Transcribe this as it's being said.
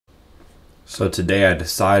So today I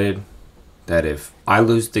decided that if I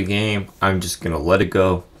lose the game, I'm just going to let it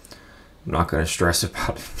go. I'm not going to stress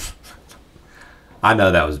about it. I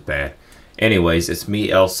know that was bad. Anyways, it's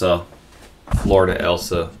me, Elsa. Florida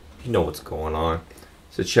Elsa. You know what's going on.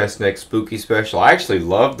 It's a chest neck spooky special. I actually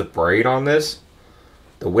love the braid on this.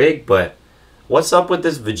 The wig, but what's up with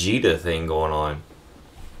this Vegeta thing going on?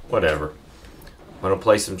 Whatever. I'm going to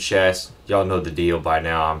play some chess. Y'all know the deal by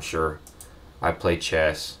now, I'm sure. I play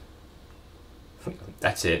chess.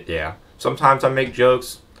 That's it, yeah. Sometimes I make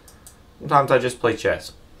jokes. Sometimes I just play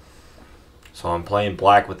chess. So I'm playing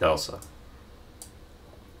black with Elsa.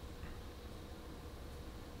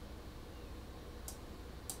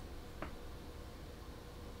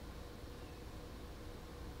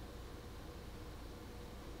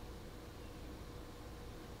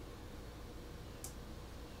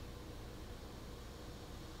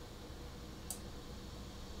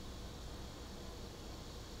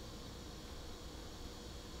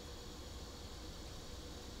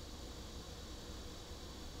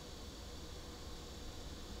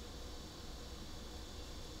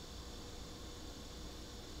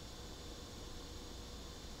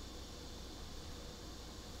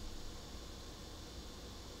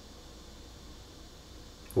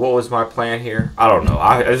 What was my plan here? I don't know.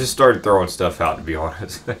 I just started throwing stuff out, to be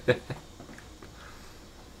honest.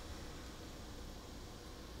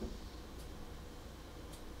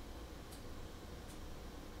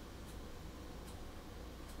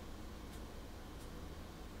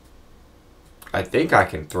 I think I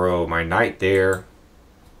can throw my knight there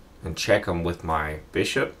and check him with my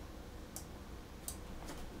bishop.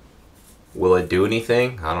 Will it do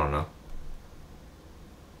anything? I don't know.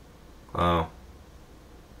 Oh.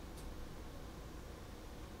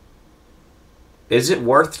 Is it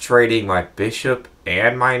worth trading my bishop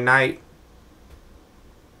and my knight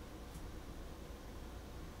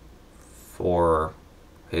for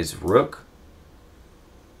his rook?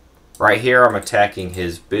 Right here I'm attacking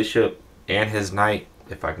his bishop and his knight.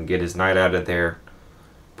 If I can get his knight out of there,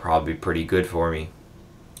 probably pretty good for me.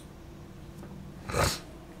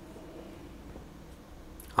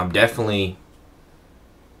 I'm definitely,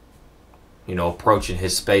 approaching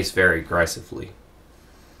his space very aggressively.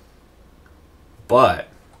 But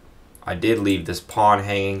I did leave this pawn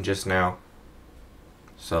hanging just now.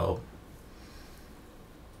 So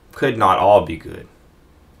could not all be good.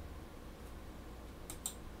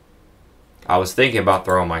 I was thinking about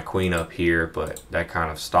throwing my queen up here, but that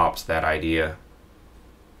kind of stops that idea.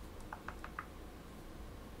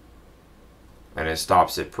 And it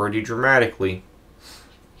stops it pretty dramatically.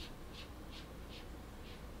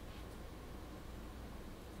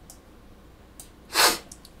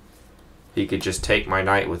 He could just take my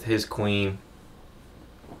knight with his queen.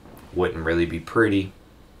 Wouldn't really be pretty.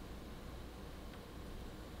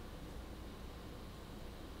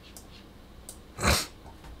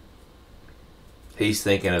 He's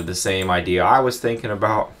thinking of the same idea I was thinking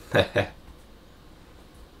about.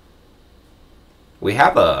 We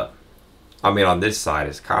have on this side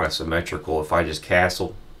it's kind of symmetrical if I just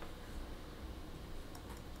castle.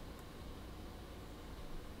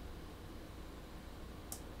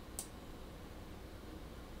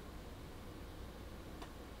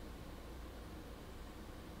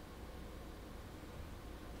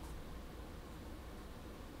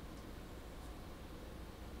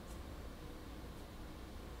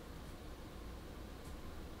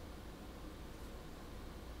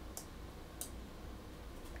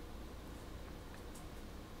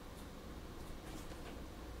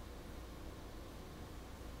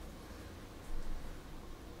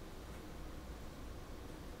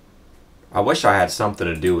 I wish I had something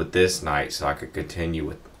to do with this knight so I could continue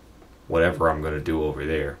with whatever I'm going to do over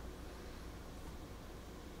there.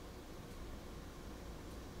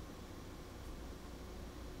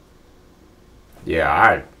 Yeah,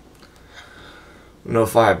 I don't know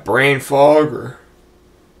if I have brain fog or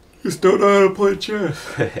just don't know how to play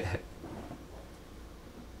chess.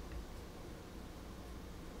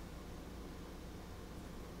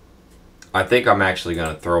 I think I'm actually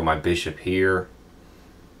going to throw my bishop here.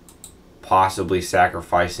 Possibly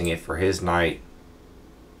sacrificing it for his knight.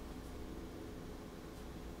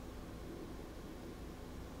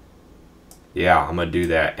 Yeah, I'm going to do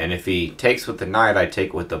that. And if he takes with the knight, I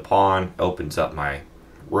take with the pawn. Opens up my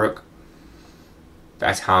rook.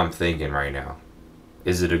 That's how I'm thinking right now.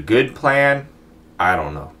 Is it a good plan? I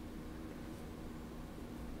don't know.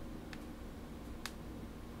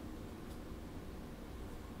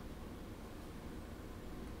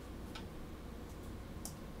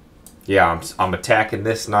 Yeah, I'm attacking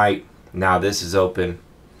this knight. Now this is open.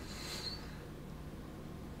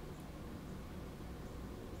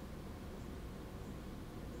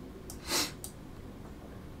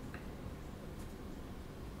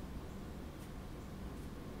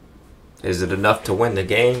 Is it enough to win the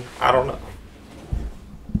game? I don't know.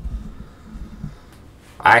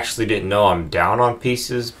 I actually didn't know I'm down on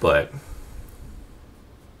pieces, but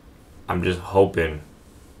I'm just hoping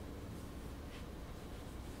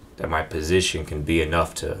that my position can be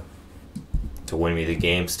enough to win me the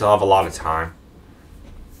game. Still have a lot of time.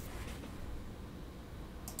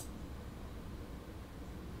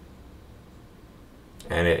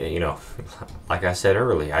 And it, you know, like I said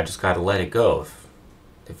earlier, I just got to let it go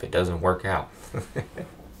if it doesn't work out.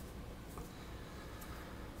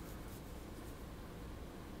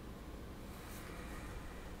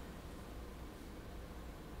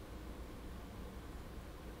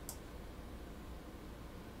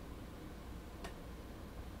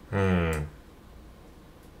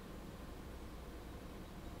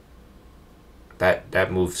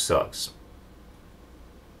 That move sucks.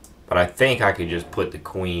 But I think I could just put the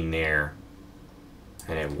queen there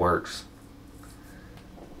and it works.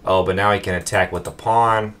 Oh, but now he can attack with the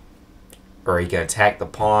pawn. Or he can attack the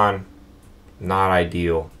pawn. Not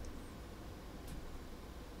ideal.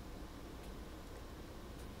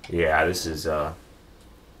 Yeah, this is I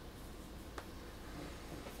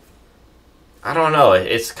don't know.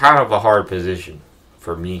 It's kind of a hard position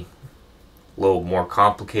for me. A little more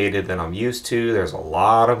complicated than I'm used to. There's a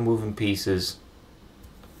lot of moving pieces.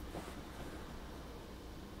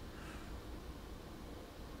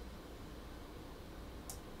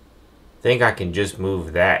 I think I can just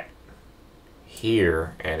move that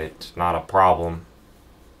here and it's not a problem.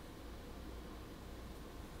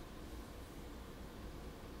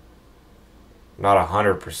 Not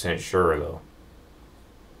 100% sure though.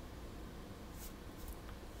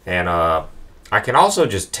 And I can also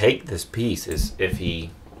just take this piece if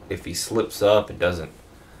he slips up and doesn't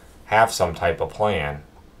have some type of plan.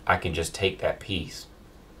 I can just take that piece.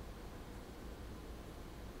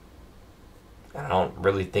 I don't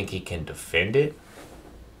really think he can defend it.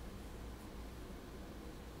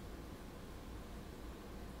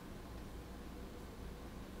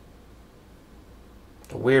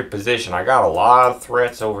 It's a weird position. I got a lot of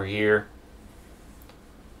threats over here.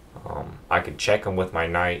 I could check him with my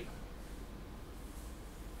knight.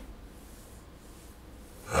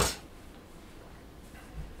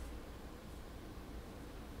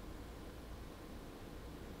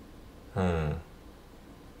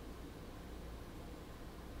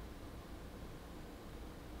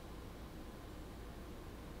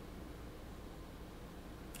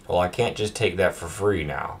 Well, I can't just take that for free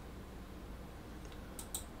now.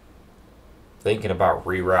 Thinking about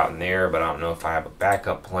rerouting there, but I don't know if I have a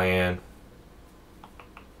backup plan.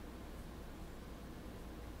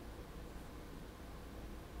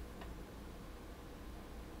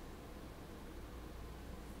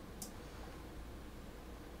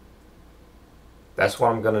 That's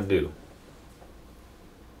what I'm gonna do.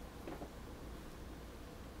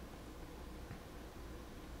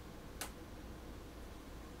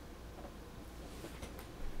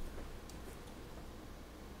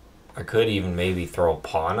 I could even maybe throw a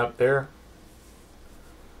pawn up there.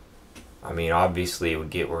 I mean, obviously it would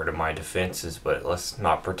get rid of my defenses, but let's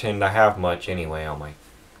not pretend I have much anyway on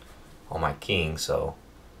my king. So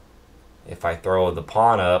if I throw the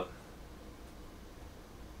pawn up,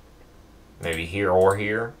 maybe here or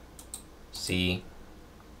here, see,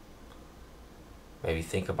 maybe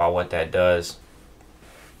think about what that does.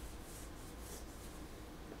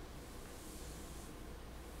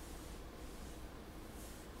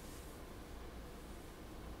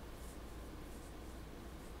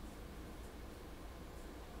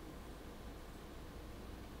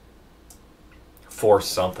 Force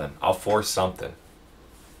something. I'll force something.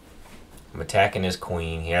 I'm attacking his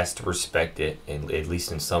queen. He has to respect it, at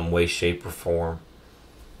least in some way, shape, or form.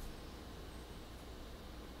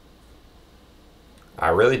 I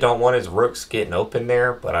really don't want his rooks getting open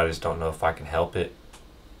there, but I just don't know if I can help it.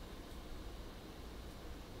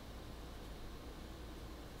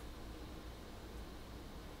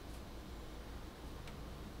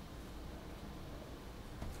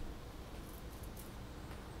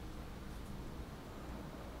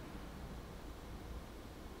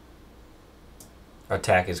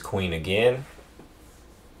 Attack his queen again.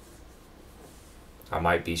 I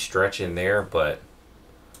might be stretching there, but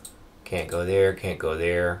can't go there, can't go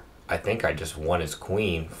there. I think I just won his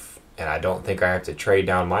queen, and I don't think I have to trade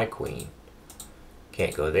down my queen.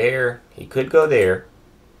 Can't go there. He could go there.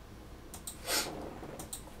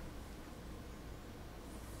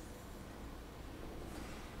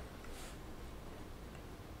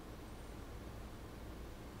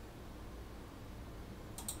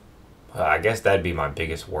 I guess that'd be my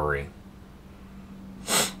biggest worry.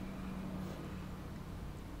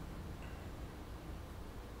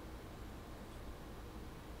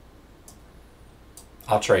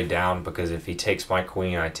 I'll trade down because if he takes my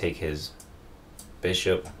queen, I take his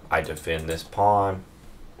bishop. I defend this pawn.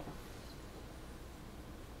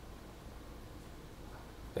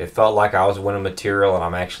 It felt like I was winning material, and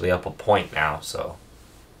I'm actually up a point now, so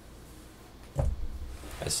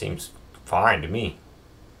that seems fine to me.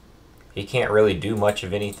 He can't really do much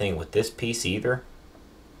of anything with this piece either.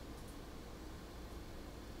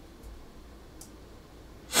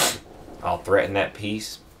 I'll threaten that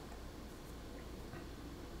piece.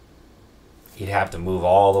 He'd have to move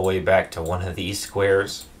all the way back to one of these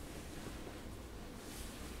squares.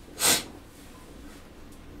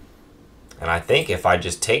 And I think if I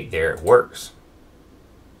just take there, it works.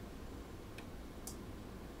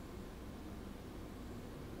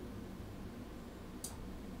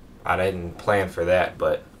 I didn't plan for that,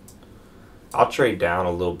 but I'll trade down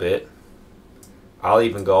a little bit. I'll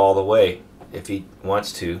even go all the way if he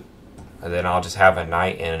wants to. And then I'll just have a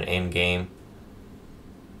knight and an endgame.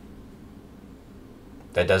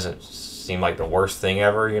 That doesn't seem like the worst thing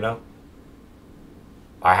ever, you know?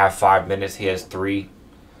 I have 5 minutes, he has 3.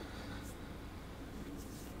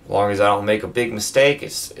 As long as I don't make a big mistake,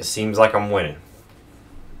 it seems like I'm winning.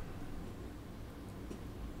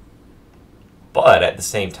 But at the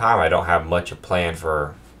same time, I don't have much of a plan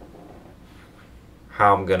for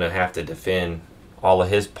how I'm going to have to defend all of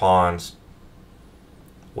his pawns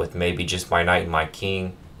with maybe just my knight and my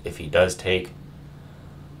king if he does take.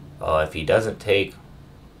 If he doesn't take,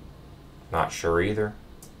 not sure either.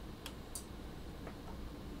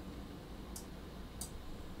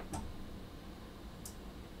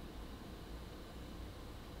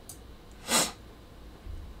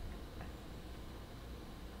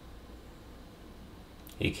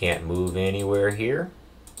 He can't move anywhere here.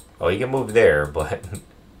 Oh, he can move there, but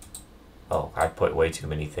oh, I put way too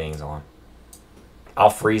many things on. I'll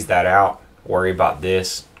freeze that out. Worry about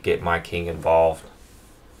this. Get my king involved.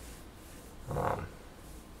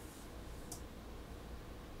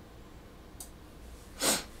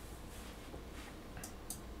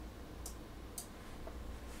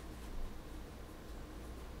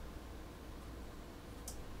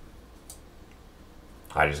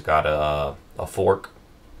 I just got a fork.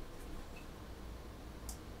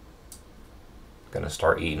 Gonna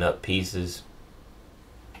start eating up pieces.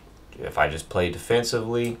 If I just play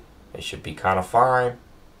defensively, it should be kind of fine.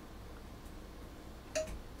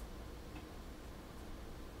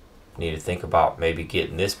 Need to think about maybe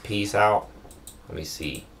getting this piece out. Let me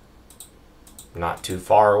see. Not too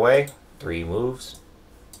far away. 3 moves.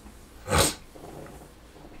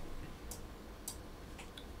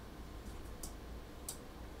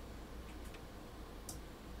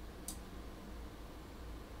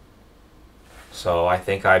 So I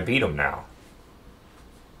think I beat him now.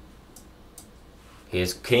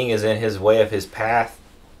 His king is in his way of his path.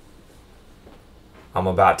 I'm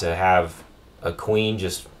about to have a queen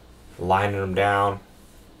just lining him down.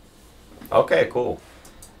 Okay, cool.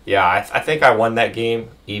 Yeah, I think I won that game,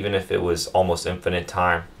 even if it was almost infinite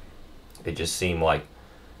time. It just seemed like,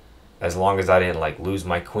 as long as I didn't like lose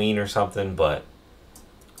my queen or something, but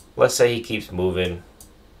let's say he keeps moving.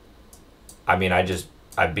 I mean,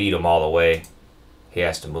 I beat him all the way. He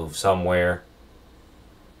has to move somewhere.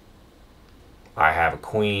 I have a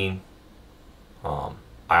queen. I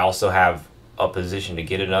also have a position to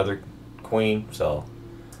get another queen. So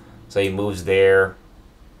he moves there.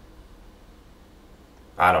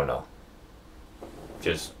 I don't know.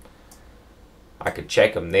 Just, I could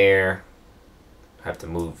check him there. Have to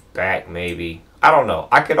move back maybe. I don't know.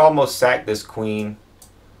 I could almost sack this queen.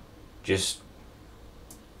 Just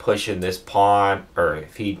pushing this pawn. Or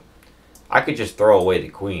if he... I could just throw away the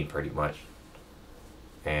queen pretty much.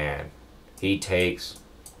 And he takes...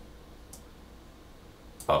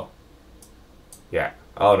 Oh. Yeah.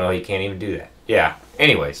 Oh no, he can't even do that. Yeah.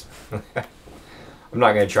 Anyways. I'm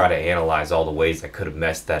not going to try to analyze all the ways I could have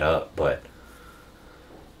messed that up, but...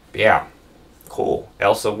 Yeah. Cool.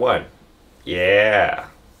 Elsa won. Yeah.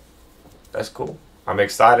 That's cool. I'm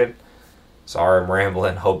excited. Sorry I'm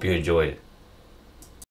rambling. Hope you enjoyed it.